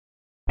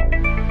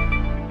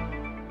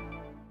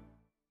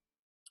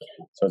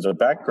So as a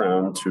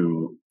background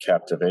to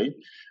CAPTIVATE,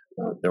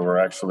 there were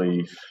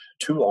actually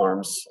two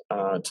arms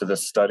to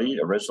this study.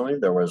 Originally,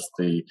 there was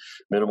the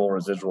minimal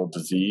residual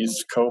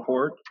disease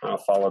cohort,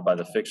 followed by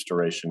the fixed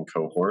duration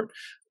cohort.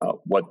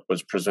 What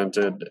was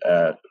presented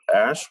at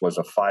ASH was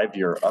a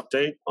 5-year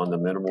update on the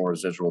minimal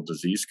residual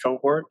disease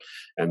cohort,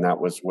 and that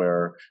was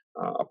where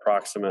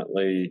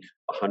approximately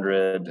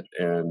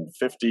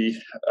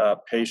 150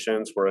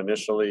 patients were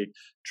initially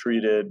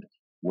treated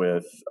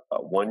with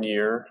 1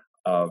 year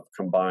of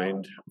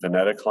combined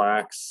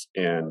Venetoclax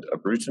and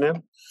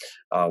Ibrutinib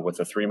with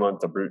a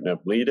 3-month Ibrutinib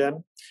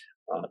lead-in.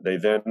 They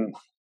then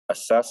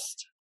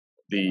assessed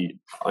the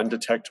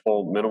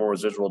undetectable minimal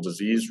residual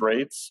disease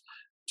rates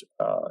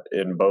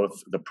in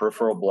both the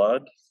peripheral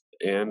blood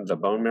and the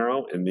bone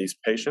marrow in these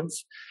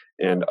patients.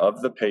 And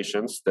of the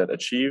patients that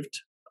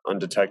achieved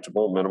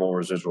undetectable minimal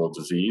residual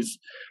disease,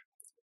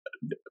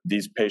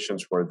 these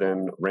patients were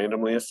then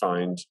randomly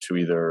assigned to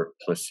either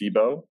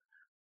placebo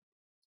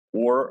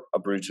or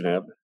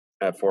Ibrutinib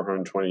at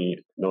 420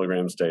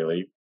 milligrams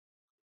daily,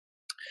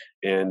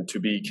 and to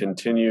be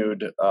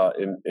continued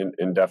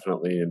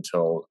indefinitely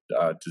until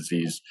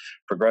disease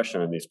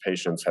progression. And these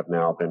patients have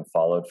now been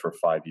followed for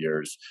 5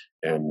 years,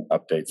 and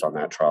updates on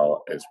that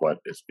trial is what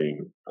is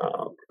being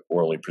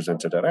orally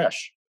presented at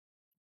ASH.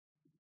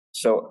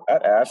 So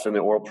at ASH, in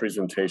the oral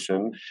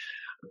presentation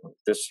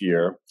this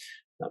year,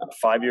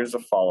 5 years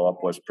of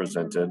follow-up was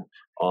presented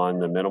on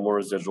the minimal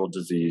residual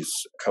disease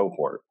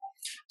cohort.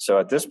 So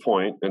at this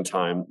point in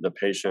time, the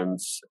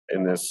patients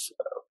in this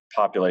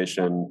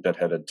population that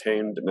had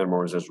attained minimal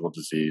residual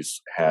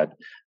disease had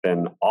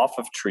been off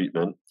of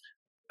treatment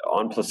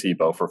on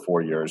placebo for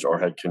 4 years or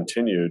had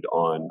continued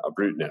on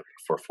Ibrutinib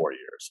for 4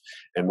 years.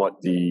 And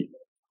what the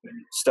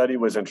study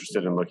was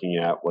interested in looking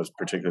at was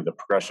particularly the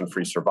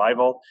progression-free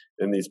survival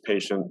in these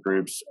patient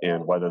groups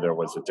and whether there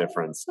was a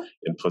difference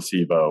in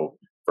placebo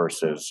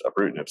versus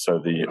Ibrutinib. So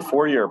the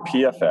 4-year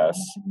PFS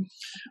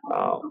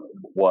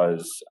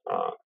was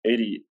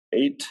 88%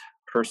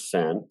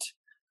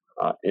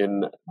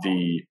 in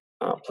the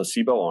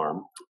placebo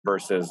arm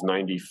versus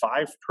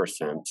 95%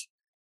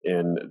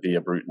 in the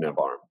Ibrutinib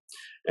arm.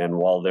 And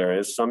while there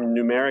is some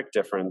numeric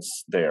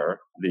difference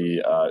there,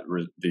 the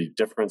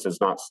difference is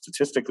not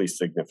statistically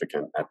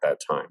significant at that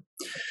time.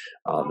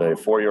 The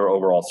 4-year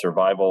overall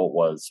survival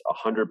was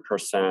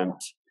 100%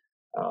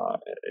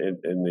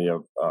 in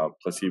the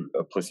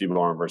placebo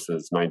arm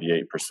versus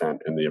 98%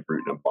 in the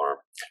Ibrutinib arm.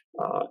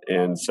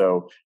 And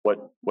so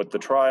what the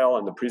trial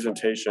and the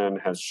presentation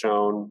has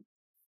shown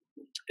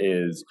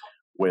is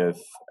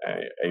with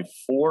a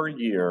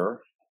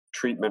 4-year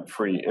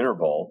treatment-free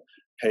interval,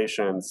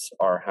 patients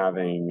are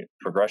having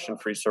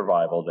progression-free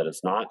survival that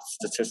is not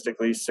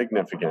statistically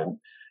significant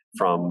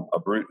from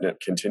Ibrutinib,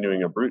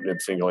 continuing Ibrutinib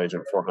single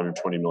agent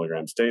 420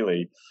 milligrams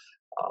daily,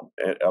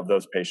 of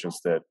those patients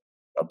that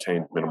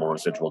obtained minimal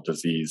residual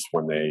disease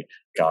when they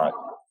got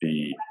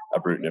the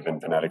Ibrutinib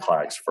and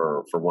Venetoclax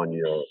for 1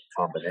 year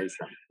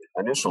combination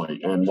initially.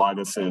 And why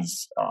this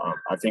is,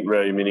 I think,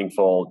 really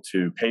meaningful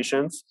to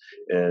patients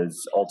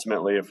is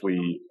ultimately if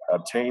we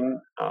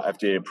obtain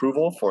FDA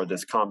approval for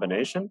this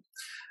combination,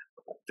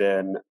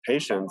 then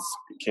patients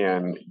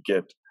can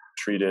get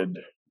treated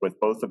with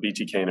both a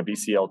BTK and a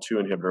BCL2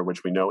 inhibitor,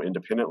 which we know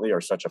independently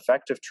are such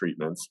effective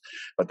treatments,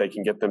 but they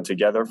can get them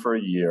together for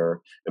a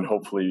year and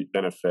hopefully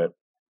benefit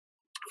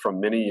from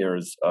many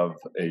years of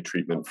a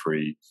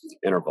treatment-free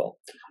interval.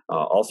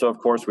 Also, of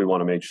course, we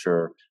want to make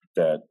sure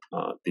that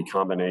the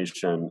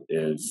combination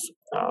is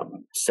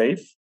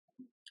safe,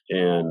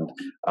 and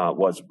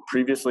was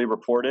previously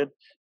reported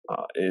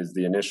is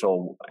the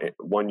initial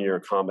 1 year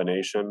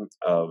combination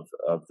of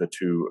the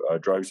two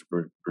drugs,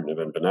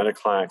 Ibrutinib and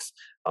Venetoclax,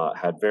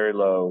 had very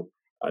low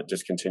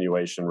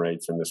discontinuation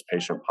rates in this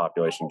patient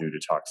population due to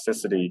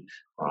toxicity,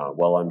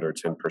 well under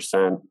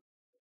 10%.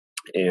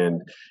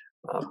 And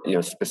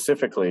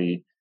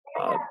specifically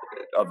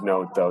of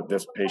note, though,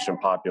 this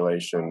patient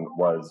population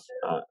was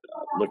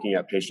looking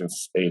at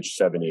patients age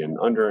 70 and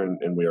under,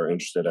 and we are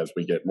interested as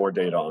we get more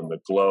data on the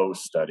GLOW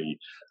study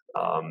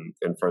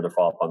and further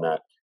follow-up on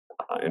that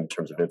in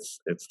terms of its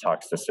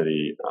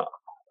toxicity.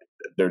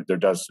 There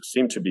does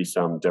seem to be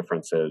some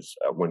differences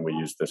when we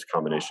use this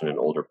combination in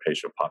older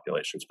patient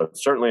populations, but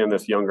certainly in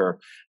this younger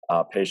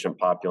patient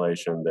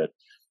population that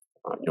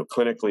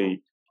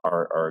clinically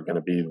are going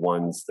to be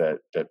ones that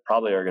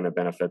probably are going to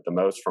benefit the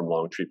most from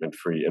long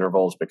treatment-free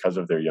intervals because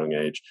of their young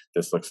age.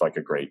 This looks like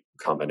a great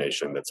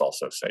combination that's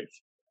also safe.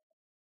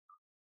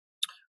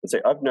 Let's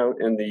say of note,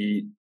 in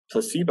the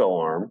placebo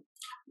arm,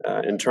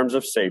 in terms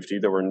of safety,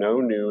 there were no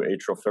new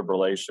atrial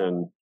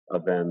fibrillation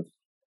events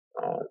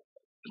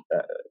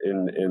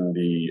in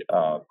the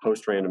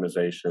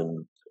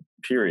post-randomization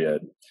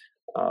period.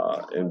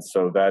 And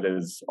so that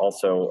is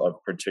also of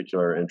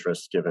particular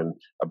interest given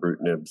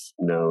Ibrutinib's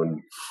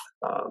known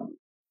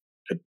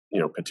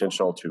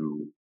potential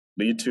to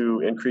lead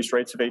to increased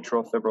rates of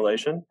atrial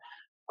fibrillation.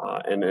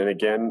 And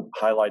again,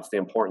 highlights the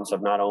importance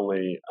of not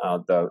only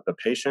the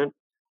patient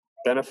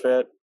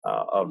benefit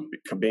of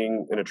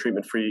being in a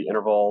treatment-free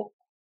interval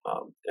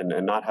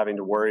and not having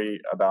to worry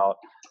about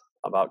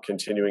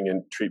continuing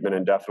in treatment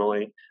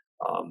indefinitely.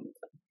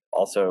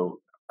 Also,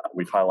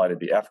 we've highlighted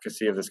the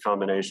efficacy of this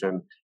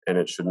combination, and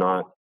it should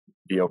not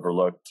be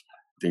overlooked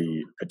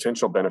the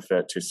potential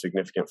benefit to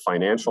significant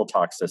financial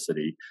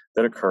toxicity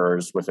that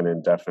occurs with an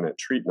indefinite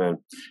treatment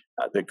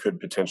that could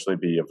potentially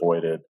be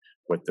avoided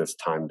with this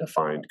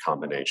time-defined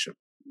combination.